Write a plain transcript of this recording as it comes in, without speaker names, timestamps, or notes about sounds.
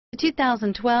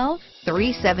2012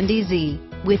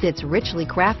 370Z. With its richly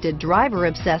crafted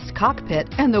driver-obsessed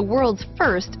cockpit and the world's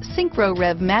first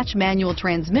synchro-rev match manual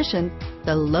transmission,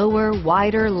 the lower,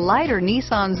 wider, lighter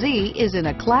Nissan Z is in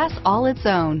a class all its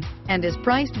own and is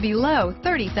priced below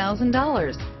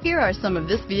 $30,000. Here are some of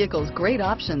this vehicle's great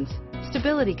options: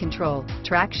 stability control,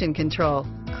 traction control,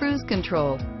 cruise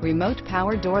control, remote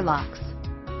power door locks,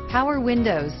 power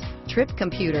windows, trip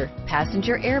computer,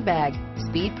 passenger airbag,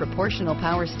 speed proportional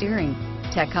power steering,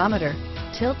 tachometer,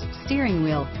 tilt steering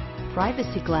wheel,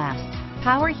 privacy glass,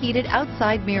 power heated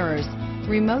outside mirrors,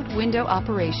 remote window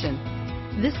operation.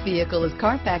 This vehicle is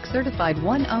Carfax certified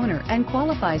one owner and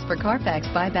qualifies for Carfax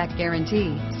buyback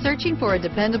guarantee. Searching for a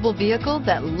dependable vehicle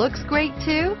that looks great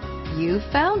too? You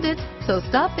found it, so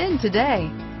stop in today.